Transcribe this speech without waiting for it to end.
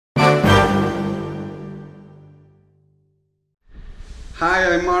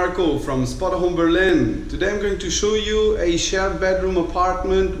Hi, I'm Marco from Spotahome Berlin. Today I'm going to show you a shared bedroom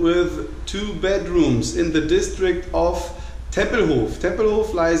apartment with 2 bedrooms in the district of Tempelhof.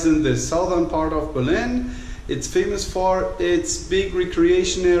 Tempelhof lies in the southern part of Berlin. It's famous for its big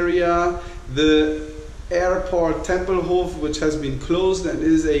recreation area, the airport Tempelhof, which has been closed and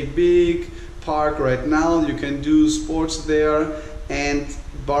is a big park right now. You can do sports there and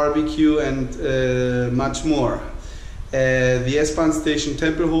barbecue and much more. The S-Bahn station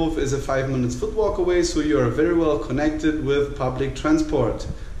Tempelhof is a 5 minutes foot walk away, so you are very well connected with public transport.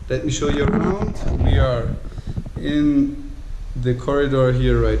 Let me show you around. We are in the corridor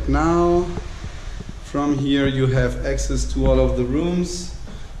here right now. From here you have access to all of the rooms.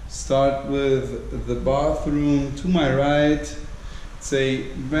 Start with the bathroom to my right. It's a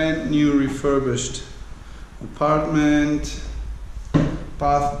brand new refurbished apartment,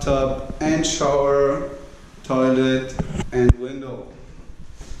 bathtub and shower, toilet and window.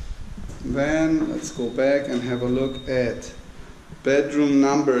 Then let's go back and have a look at bedroom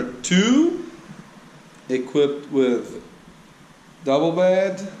number 2, equipped with double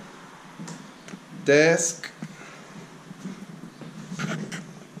bed, desk,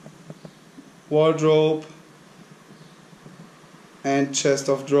 wardrobe and chest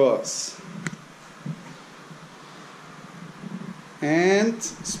of drawers. And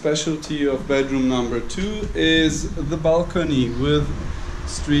specialty of bedroom number 2 is the balcony with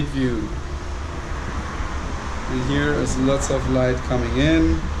street view. And here is lots of light coming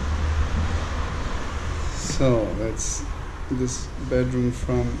in. So that's this bedroom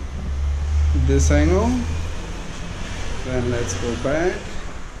from this angle. Then let's go back.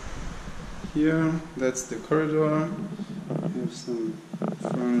 Here, that's the corridor. We have some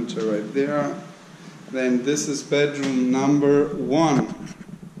furniture right there. Then this is bedroom number 1.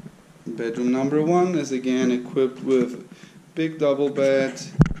 Bedroom number 1 is again equipped with big double bed,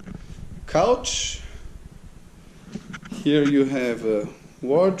 couch. Here you have a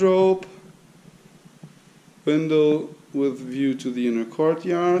wardrobe, window with view to the inner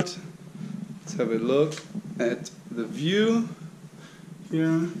courtyard. Let's have a look at the view.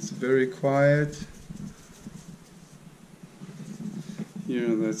 Here it's very quiet.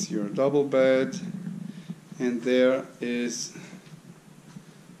 Here that's your double bed. And there is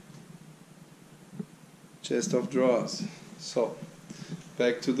chest of drawers. So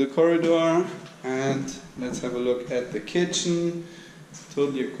back to the corridor and let's have a look at the kitchen.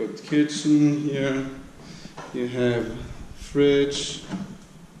 Totally equipped kitchen. Here you have fridge,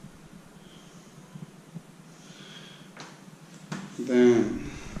 then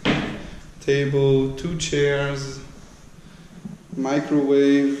table, 2 chairs,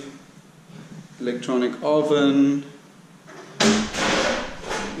 microwave, electronic oven,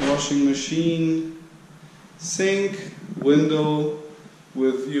 washing machine, sink, window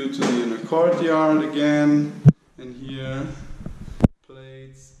with view to the inner courtyard again, and here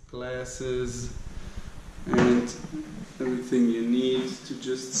plates, glasses and everything you need to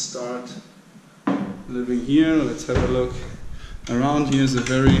just start living here. Let's have a look around. Here's a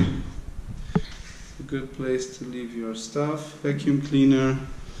very good place to leave your stuff, vacuum cleaner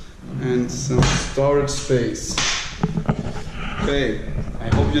and some storage space. Okay, I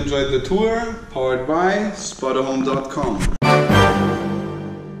hope you enjoyed the tour, powered by Spotahome.com.